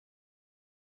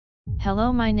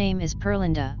Hello, my name is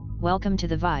Perlinda, welcome to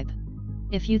the Vibe.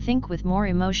 If you think with more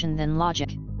emotion than logic,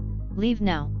 leave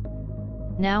now.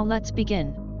 Now let's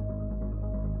begin.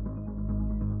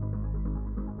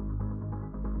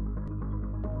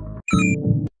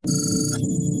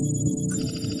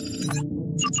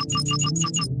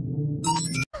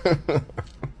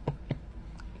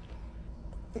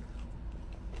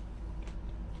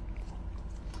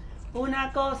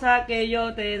 Una cosa que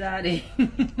yo te daré.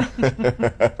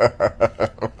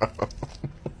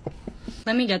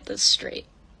 Let me get this straight.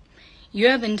 You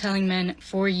have been telling men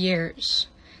for years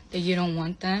that you don't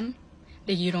want them,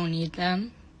 that you don't need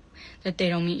them, that they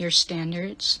don't meet your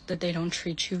standards, that they don't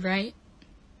treat you right,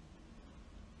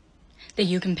 that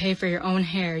you can pay for your own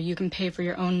hair, you can pay for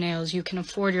your own nails, you can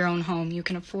afford your own home, you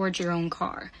can afford your own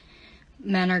car.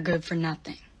 Men are good for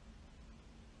nothing.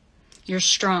 You're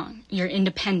strong, you're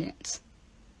independent.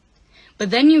 But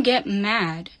then you get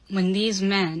mad when these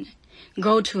men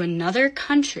go to another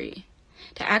country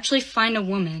to actually find a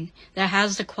woman that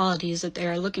has the qualities that they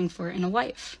are looking for in a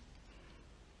wife.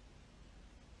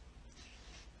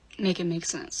 Make it make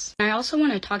sense. I also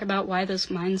want to talk about why this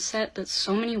mindset that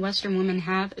so many Western women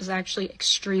have is actually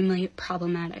extremely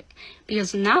problematic.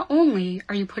 Because not only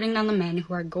are you putting down the men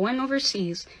who are going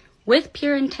overseas with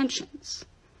pure intentions,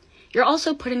 you're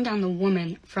also putting down the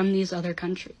women from these other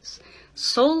countries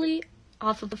solely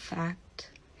off of the fact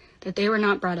that they were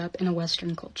not brought up in a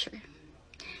Western culture.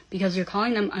 Because you're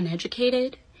calling them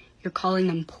uneducated, you're calling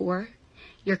them poor,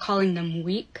 you're calling them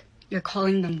weak, you're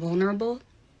calling them vulnerable.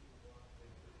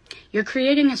 You're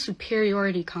creating a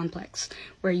superiority complex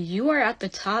where you are at the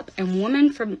top and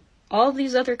women from all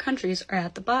these other countries are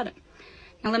at the bottom.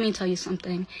 Now let me tell you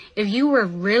something. If you were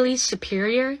really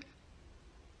superior,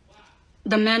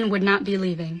 the men would not be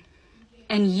leaving,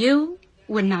 and you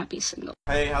would not be single.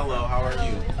 Hey, hello, how are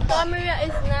you? Camera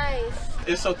is nice.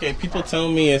 It's okay, people tell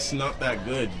me it's not that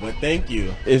good, but thank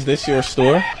you. Is this your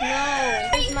store? No,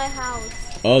 it's my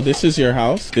house. Oh, this is your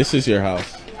house? This is your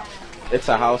house. It's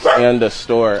a house and a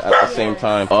store at the same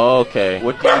time. Okay.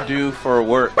 What do you do for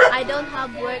work? I don't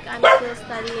have work. I'm still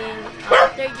studying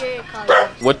third year college.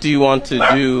 What do you want to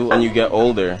do when you get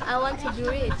older? I want to be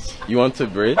rich. You want to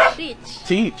bridge? Rich.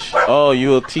 Teach. Oh, you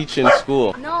will teach in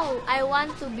school. No, I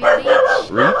want to be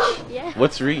rich. Reach? Yeah.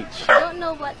 What's reach? I don't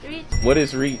know what rich. What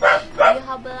is reach? You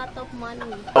have a lot of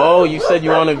money. Oh, you said you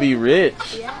want to be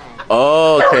rich. Yeah.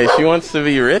 Oh, okay. She wants to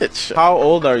be rich. How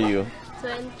old are you?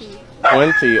 20.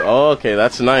 20. Oh, okay,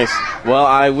 that's nice. Well,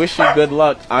 I wish you good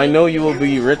luck. I know you will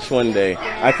be rich one day.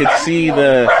 I could see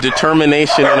the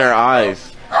determination in her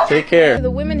eyes. Take care. The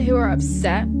women who are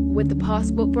upset with the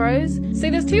passport bros,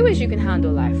 so there's two ways you can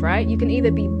handle life, right? You can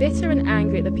either be bitter and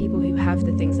angry at the people who have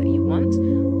the things that you want,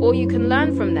 or you can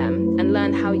learn from them and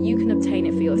learn how you can obtain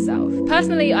it for yourself.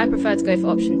 Personally, I prefer to go for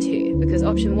option 2, because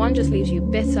option 1 just leaves you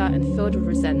bitter and filled with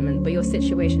resentment, but your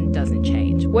situation doesn't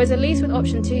change. Whereas at least with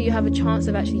option 2, you have a chance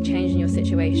of actually changing your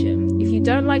situation. If you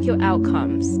don't like your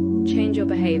outcomes, change your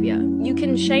behavior. You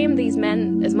can shame these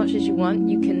men as much as you want.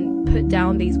 You can put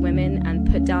down these women and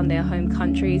put down their home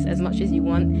countries as much as you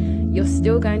want. You're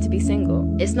still going to be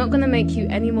single. It's not going to make you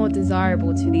any more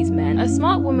desirable to these men. A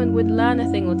smart woman would learn a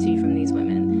thing or two from these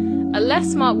women. A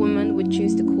less smart woman would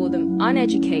choose to call them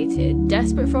uneducated,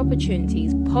 desperate for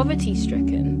opportunities,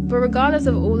 poverty-stricken. But regardless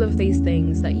of all of these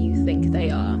things that you think they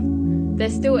are, they're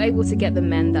still able to get the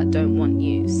men that don't want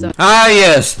you. So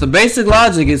yes, the basic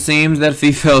logic, it seems that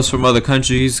females from other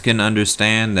countries can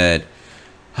understand that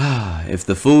if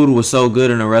the food was so good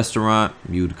in a restaurant,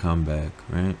 you'd come back,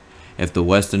 right? If the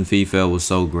Western female was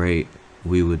so great,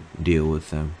 we would deal with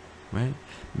them, right?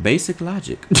 Basic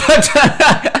logic.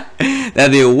 That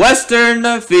the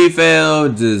Western female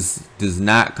does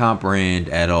not comprehend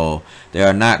at all. They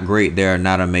are not great. They are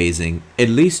not amazing, at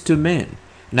least to men.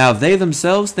 Now, if they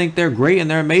themselves think they're great and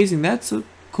they're amazing, that's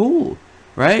cool,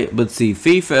 right? But see,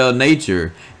 female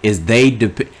nature is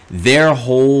their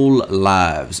whole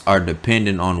lives are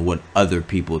dependent on what other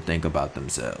people think about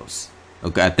themselves.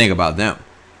 Okay, I think about them.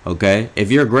 Okay,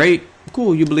 if you're great,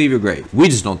 cool, you believe you're great. We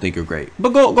just don't think you're great. But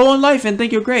go in life and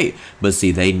think you're great. But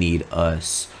see, they need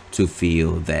us to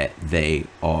feel that they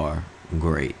are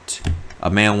great. A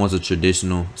man wants a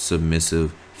traditional,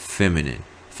 submissive, feminine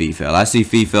female. I see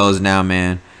females now,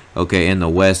 man, okay, in the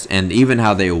West, and even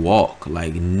how they walk,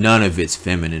 like none of it's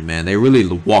feminine, man. They really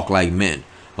walk like men.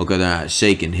 Okay, they're not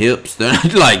shaking hips. They're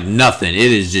not like nothing.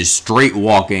 It is just straight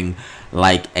walking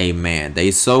like a man.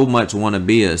 They so much want to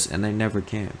be us, and they never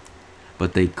can.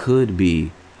 But they could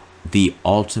be the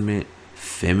ultimate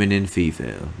feminine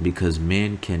female, because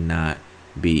men cannot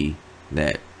be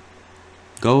that.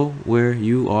 Go where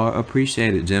you are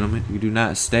appreciated, gentlemen. You do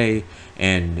not stay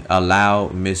and allow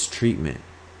mistreatment.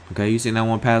 Okay, you seen that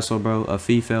one pastor, bro? A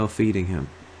female feeding him.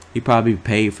 He probably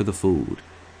paid for the food.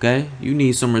 Okay, you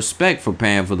need some respect for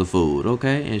paying for the food.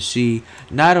 Okay, and she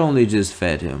not only just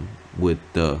fed him with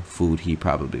the food he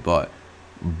probably bought,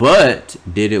 but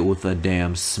did it with a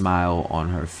damn smile on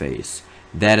her face.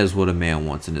 That is what a man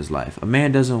wants in his life. A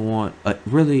man doesn't want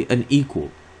really an equal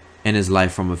in his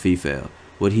life from a female.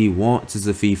 What he wants is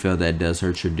a female that does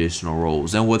her traditional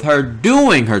roles. And with her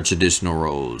doing her traditional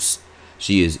roles,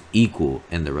 she is equal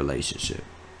in the relationship.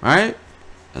 All right?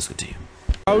 Let's continue.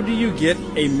 How do you get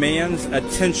a man's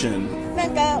attention? な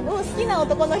んか好きな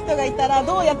男の人がいたら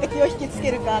どうやって気を引きつ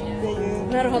けるかっていう。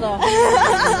なるほど。おっ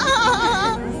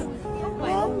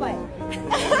ぱいおっぱい。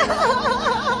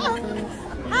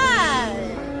Hi.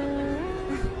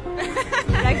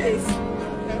 Like this.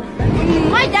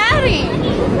 My daddy.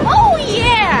 Oh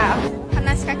yeah.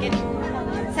 話しかける。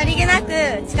さりげなく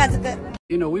近づく。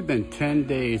You know, we've been 10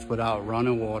 days without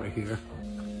running water here.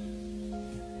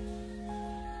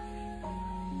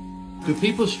 Do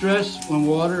people stress when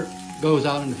water goes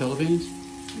out in the Philippines?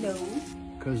 No.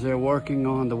 Because they're working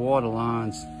on the water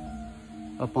lines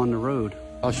up on the road.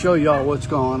 I'll show y'all what's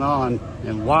going on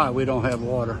and why we don't have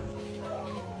water.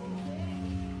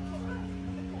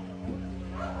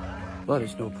 But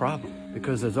it's no problem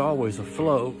because there's always a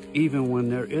flow even when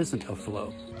there isn't a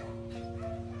flow.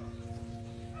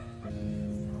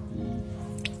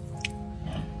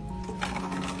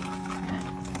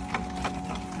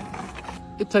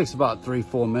 It takes about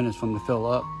 3-4 minutes from the fill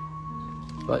up,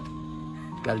 but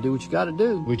gotta do what you gotta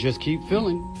do. We just keep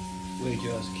filling. We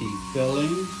just keep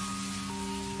filling,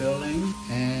 filling,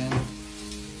 and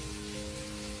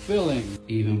filling.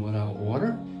 Even without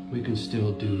water, we can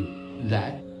still do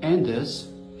that and this.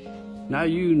 Now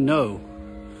you know,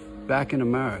 back in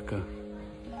America,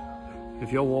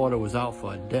 if your water was out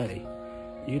for a day,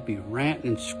 you'd be ranting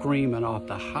and screaming off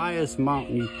the highest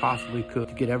mountain you possibly could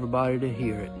to get everybody to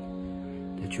hear it.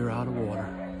 That you're out of water.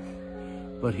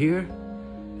 But here,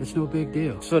 it's no big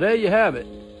deal. So there you have it.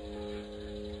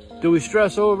 Do we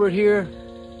stress over it here?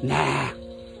 Nah,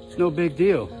 it's no big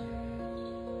deal.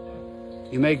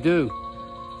 You make do.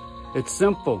 It's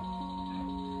simple.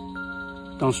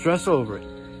 Don't stress over it.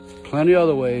 There's plenty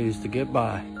other ways to get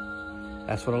by.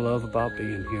 That's what I love about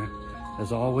being here.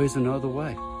 There's always another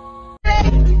way.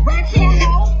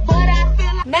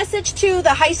 Message to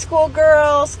the high school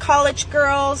girls, college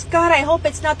girls. God, I hope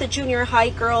it's not the junior high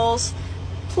girls.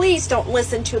 Please don't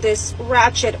listen to this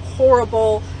ratchet,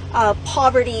 horrible,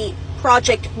 poverty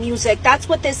project music. That's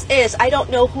what this is. I don't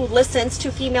know who listens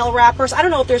to female rappers. I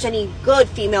don't know if there's any good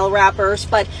female rappers,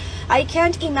 but I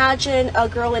can't imagine a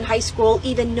girl in high school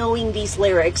even knowing these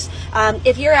lyrics.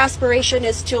 If your aspiration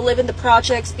is to live in the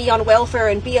projects, be on welfare,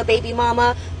 and be a baby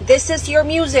mama, this is your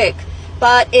music.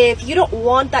 But if you don't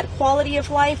want that quality of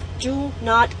life, do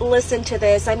not listen to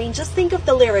this. I mean, just think of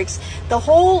the lyrics. The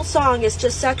whole song is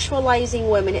just sexualizing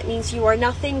women. It means you are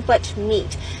nothing but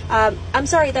meat. I'm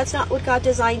sorry, that's not what God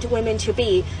designed women to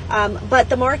be. But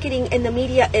the marketing in the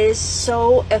media is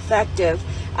so effective.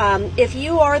 If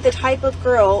you are the type of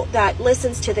girl that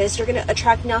listens to this, you're going to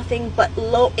attract nothing but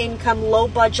low income, low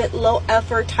budget, low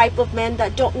effort type of men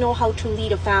that don't know how to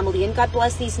lead a family. And God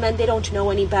bless these men, they don't know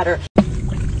any better.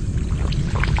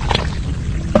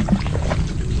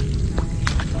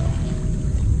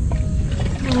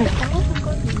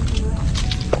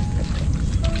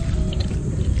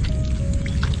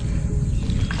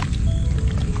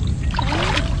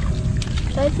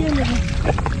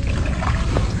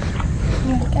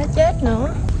 Cá chết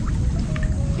nữa.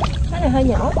 Cái này hơi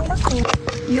nhỏ.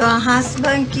 Your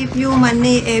husband give you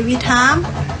money every time.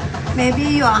 Maybe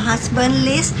your husband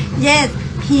rich. Yes,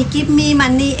 he give me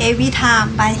money every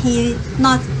time, but he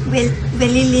not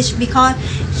very rich because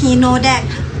he know that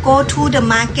go to the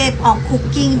market or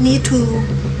cooking need to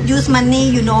use money,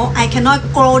 you know. I cannot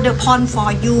grow the pond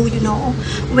for you, you know.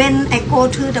 When I go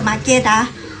to the market,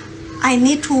 I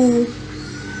need to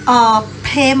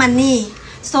pay money.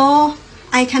 So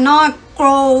I cannot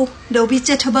grow the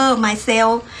vegetable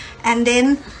myself. And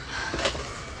then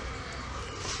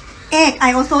egg,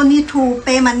 I also need to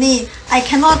pay money. I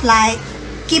cannot like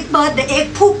give birth the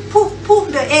egg, poop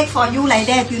the egg for you like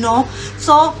that, you know.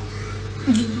 So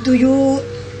do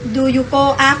you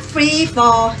go up free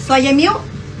for soya milk?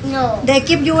 No. They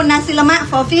give you nasi lemak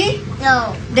for free?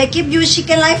 No. They give you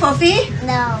chicken rice for free?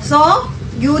 No. So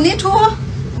you need to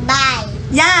Bye.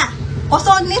 yeah.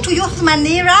 Also need to use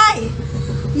money, right?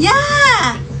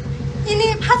 Yeah. You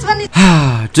need husband.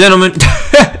 Gentlemen,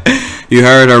 you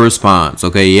heard her response.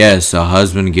 Okay, yes, a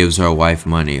husband gives her wife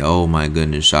money. Oh my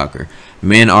goodness, shocker.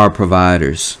 Men are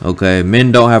providers, okay?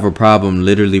 Men don't have a problem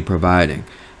literally providing,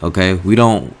 okay? We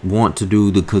don't want to do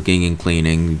the cooking and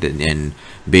cleaning and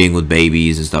being with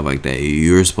babies and stuff like that.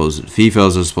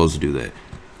 Females are supposed to do that,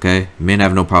 okay? Men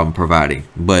have no problem providing.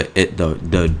 But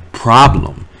the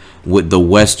problem with the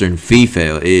Western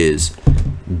female is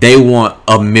they want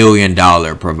 $1 million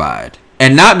provide.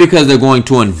 And not because they're going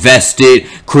to invest it,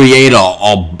 create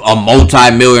a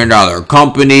multi-million-dollar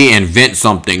company, invent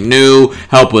something new,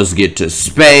 help us get to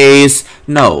space.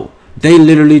 No, they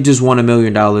literally just want $1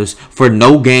 million for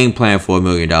no game plan for $1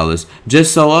 million.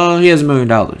 Just so, he has $1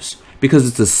 million. Because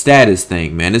it's a status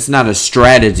thing, man. It's not a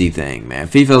strategy thing, man.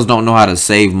 Females don't know how to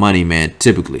save money, man,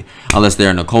 typically. Unless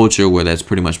they're in a culture where that's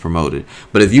pretty much promoted.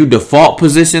 But if you default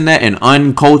position that an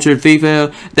uncultured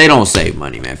female, they don't save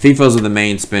money, man. Females are the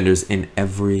main spenders in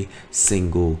every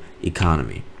single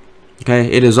economy.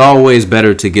 Okay? It is always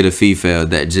better to get a female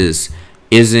that just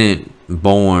isn't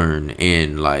born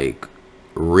in, like,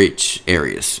 rich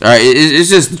areas. All right? It's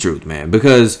just the truth, man.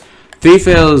 Because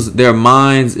females, their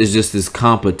minds is just this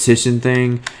competition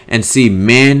thing. And see,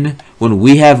 men, when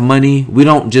we have money, we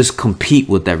don't just compete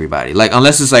with everybody. Like,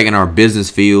 unless it's like in our business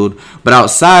field. But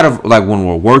outside of like when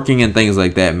we're working and things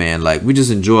like that, man, like we just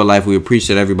enjoy life. We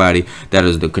appreciate everybody that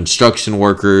is the construction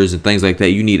workers and things like that.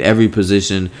 You need every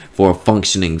position for a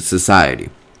functioning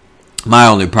society. My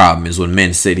only problem is when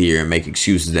men sit here and make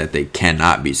excuses that they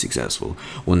cannot be successful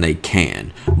when they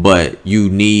can. But you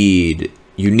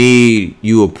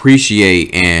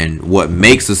appreciate, and what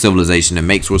makes a civilization and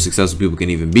makes where successful people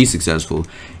can even be successful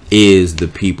is the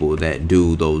people that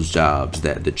do those jobs,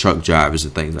 that the truck drivers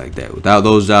and things like that. Without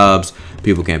those jobs,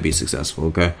 people can't be successful,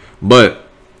 okay? But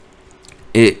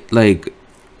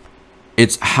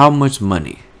it's how much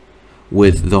money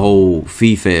with the whole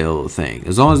female thing.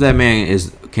 As long as that man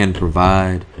can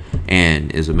provide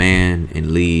and is a man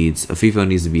and leads, a female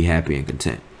needs to be happy and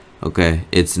content. Okay,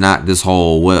 it's not this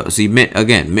whole, well, see,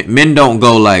 men don't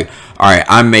go like, all right,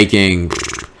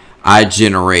 I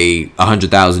generate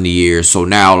 100,000 a year, so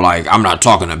now like I'm not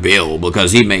talking to Bill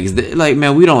because he makes like,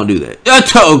 man, we don't do that.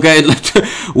 Okay,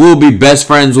 we'll be best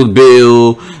friends with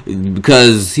Bill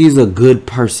because he's a good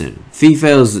person.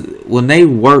 Females, when they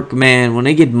work, man, when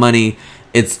they get money,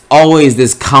 it's always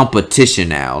this competition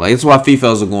now. Like, that's why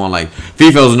females are going like,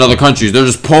 females in other countries, they're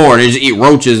just poor, they just eat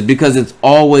roaches, because it's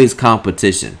always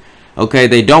competition. Okay,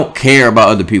 they don't care about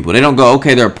other people. They don't go,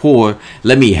 okay, they're poor,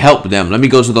 let me help them. Let me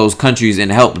go to those countries and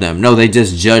help them. No, they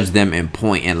just judge them and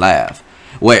point and laugh.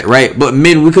 Wait, right? But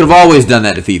men, we could have always done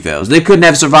that to females. They couldn't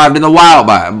have survived in the wild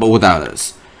without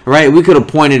us. Right? We could have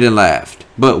pointed and laughed.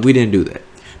 But we didn't do that.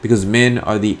 Because men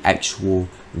are the actual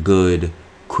good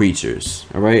creatures.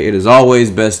 Alright? It is always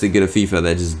best to get a female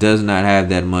that just does not have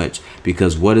that much.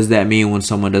 Because what does that mean when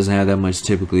someone doesn't have that much?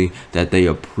 Typically, that they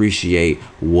appreciate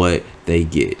what they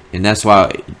get. And that's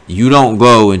why you don't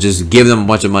go and just give them a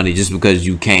bunch of money just because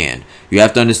you can. You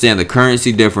have to understand the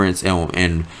currency difference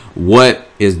and what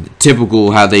is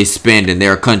typical how they spend in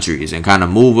their countries, and kind of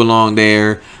move along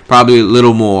there, probably a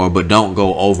little more, but don't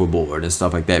go overboard and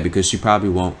stuff like that, because she probably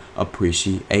won't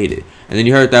appreciate it. And then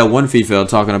you heard that one female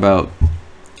talking about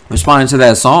responding to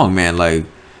that song, man, like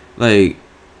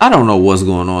I don't know what's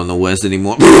going on in the West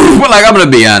anymore. But like, I'm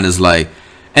gonna be honest, like,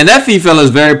 and that female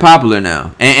is very popular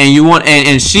now,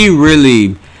 and she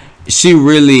really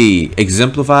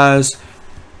exemplifies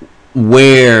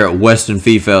where Western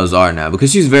females are now,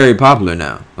 because she's very popular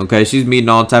now. Okay, she's meeting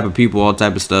all type of people, all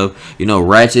type of stuff. You know,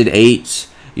 Ratchet H,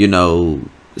 you know,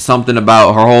 something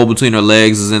about her hole between her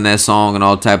legs is in that song, and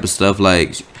all type of stuff.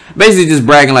 Like, basically just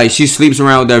bragging like she sleeps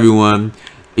around with everyone.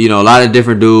 You know, a lot of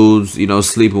different dudes, you know,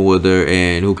 sleeping with her,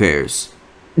 and who cares?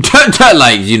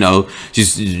 Like, you know,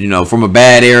 just, you know, from a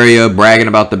bad area, bragging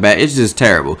about the bad. It's just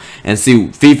terrible. And see,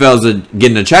 females are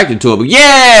getting attracted to it, but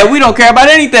yeah, we don't care about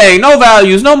anything, no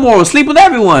values, no morals, sleep with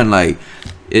everyone. Like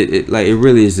it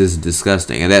really is just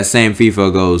disgusting. And that same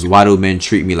female goes, why do men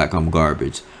treat me like I'm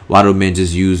garbage? Why do men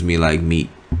just use me like meat?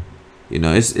 You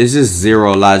know, it's just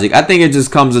zero logic. I think it just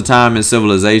comes a time in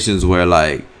civilizations where,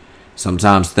 like,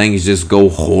 sometimes things just go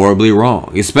horribly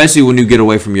wrong, especially when you get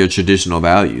away from your traditional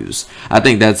values. I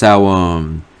think that's how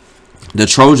the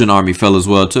Trojan army fell as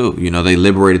well too. You know, they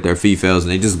liberated their females,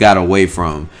 and they just got away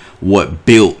from what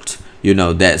built, you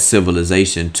know, that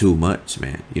civilization too much,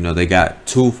 man. You know, they got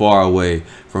too far away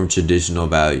from traditional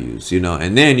values, you know.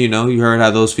 And then, you know, you heard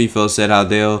how those females said how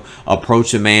they'll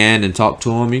approach a man and talk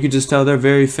to him. You can just tell they're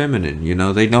very feminine, you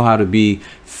know. They know how to be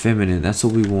feminine. That's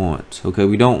what we want. Okay,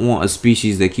 we don't want a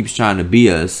species that keeps trying to be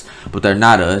us, but they're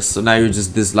not us. So now you're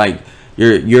just this, like,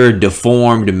 you're a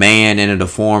deformed man and a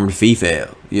deformed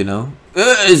female, you know.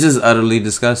 it's just utterly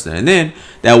disgusting. And then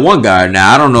that one guy,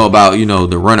 now I don't know about, you know,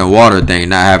 the running water thing,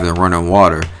 not having the running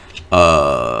water.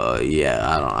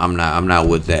 Yeah, I'm not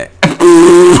with that.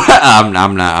 I'm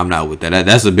not with that.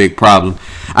 That's a big problem.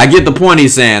 I get the point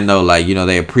he's saying though, like, you know,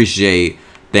 they appreciate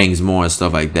things more and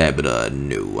stuff like that, but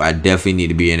no, I definitely need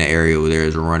to be in an area where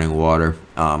there's running water.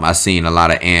 I seen a lot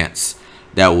of ants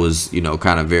that was, you know,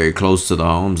 kind of very close to the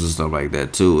homes and stuff like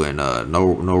that too, and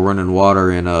no running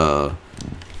water in the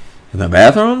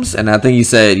bathrooms. And I think he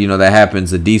said, you know, that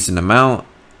happens a decent amount.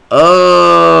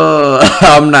 I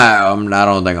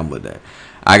don't think I'm with that.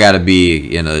 I gotta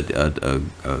be in an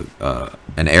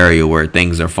area where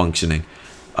things are functioning.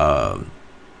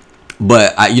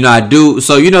 But I do.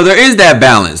 So, you know, there is that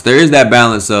balance. There is that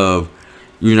balance of,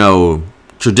 you know,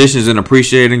 traditions and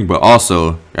appreciating, but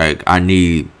also like I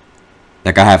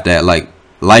have to, like,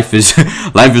 life is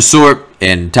short,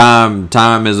 and time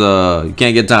is you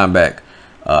can't get time back.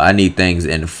 I need things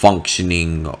in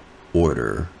functioning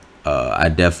order. I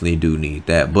definitely do need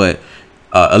that, but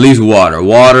at least water,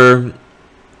 you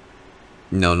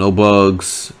know, no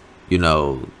bugs, you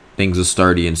know, things are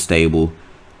sturdy and stable.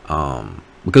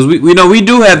 Because we know we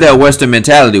do have that Western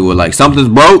mentality where, like, something's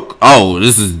broke, oh,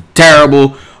 this is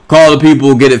terrible, call the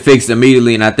people, get it fixed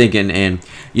immediately. And I think and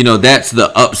you know, that's the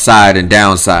upside and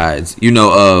downsides, you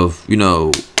know, of, you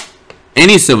know,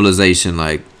 any civilization.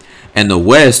 Like in the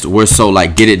West, we're so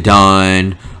like, get it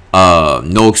done,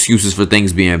 no excuses for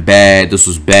things being bad. This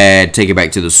was bad, take it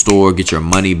back to the store, get your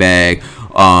money back.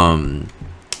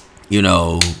 You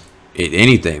know,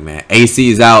 anything, man. AC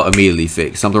is out, immediately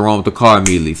fixed. Something wrong with the car,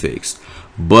 immediately fixed.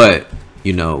 But,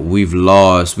 you know, we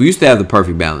used to have the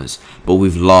perfect balance, but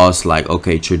we've lost, like,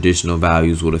 okay, traditional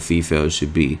values, what a female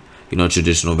should be, you know,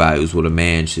 traditional values, what a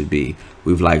man should be.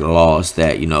 We've, like, lost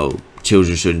that, you know,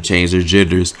 children shouldn't change their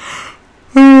genders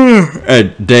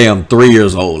at damn 3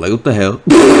 years old. Like, what the hell?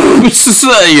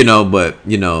 You know, but,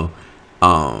 you know,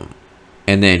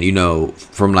 and then, you know,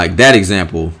 from like that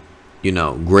example, you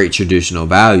know, great traditional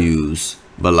values,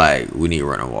 but like we need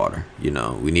running water. You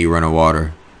know, we need running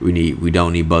water. We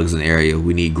don't need bugs in the area.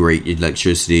 We need great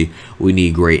electricity. We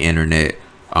need great internet.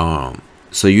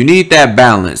 So you need that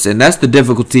balance, and that's the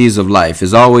difficulties of life,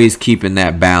 is always keeping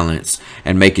that balance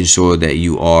and making sure that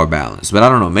you are balanced. But I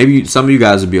don't know, maybe some of you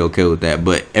guys would be okay with that.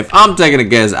 But if I'm taking a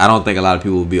guess, I don't think a lot of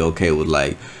people would be okay with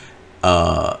like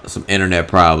some internet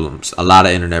problems, a lot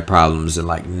of internet problems, and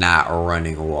like not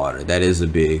running water. That is a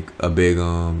big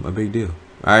deal.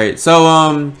 All right,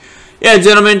 so yeah,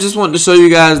 gentlemen, just wanted to show you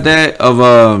guys that of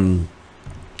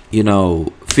you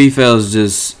know, females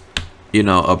just, you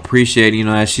know, appreciate, you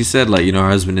know, as she said, like, you know, her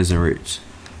husband isn't rich,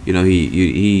 you know,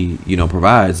 he you know,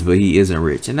 provides, but he isn't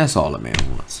rich, and that's all a man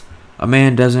wants. A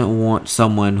man doesn't want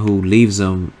someone who leaves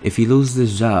him if he loses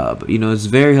his job. You know, it's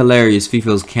very hilarious.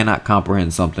 Females cannot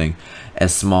comprehend something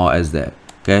as small as that.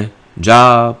 Okay,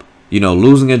 job, you know,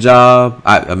 losing a job,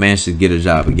 a man should get a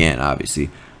job again, obviously,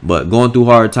 but going through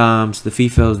hard times, the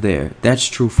female's there. That's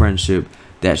true friendship.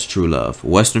 That's true love.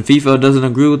 Western female doesn't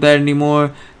agree with that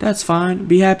anymore. That's fine.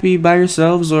 Be happy by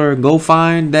yourselves, or go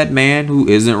find that man who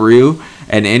isn't real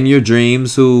and in your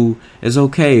dreams who is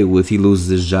okay with he loses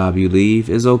his job, you leave.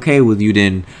 Is okay with you,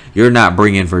 then you're not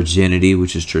bringing virginity,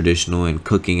 which is traditional, and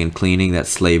cooking and cleaning, that's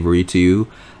slavery to you.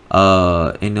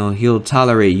 You know, he'll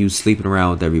tolerate you sleeping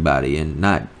around with everybody and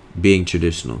not being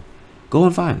traditional. Go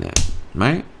and find that,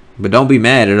 right? But don't be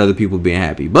mad at other people being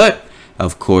happy. But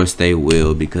of course they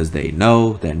will, because they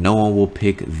know that no one will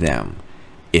pick them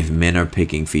if men are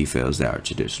picking females that are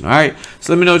traditional. All right,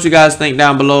 so let me know what you guys think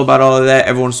down below about all of that.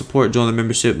 Everyone support, join the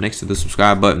membership next to the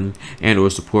subscribe button, and or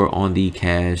support on the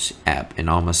Cash app, and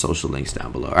all my social links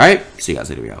down below. All right, see you guys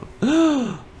later. We out.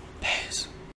 Peace.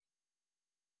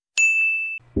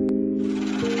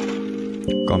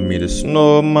 Got me the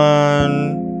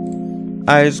snowman,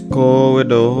 ice cold with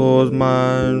the hose,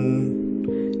 man.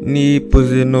 Need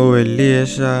pussy, no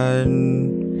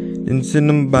relation. Then send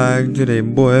them back to their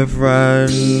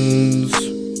boyfriends.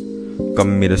 Got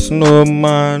me the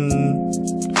snowman,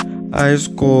 ice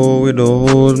cold with the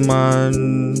hose, man.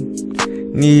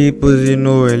 Need pussy,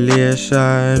 no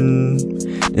relation.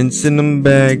 Then send them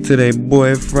back to their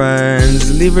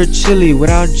boyfriends. Leave her chilly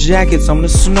without jackets, I'm the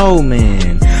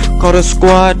snowman. Caught a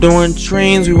squad doing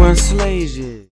trains, we weren't slaves.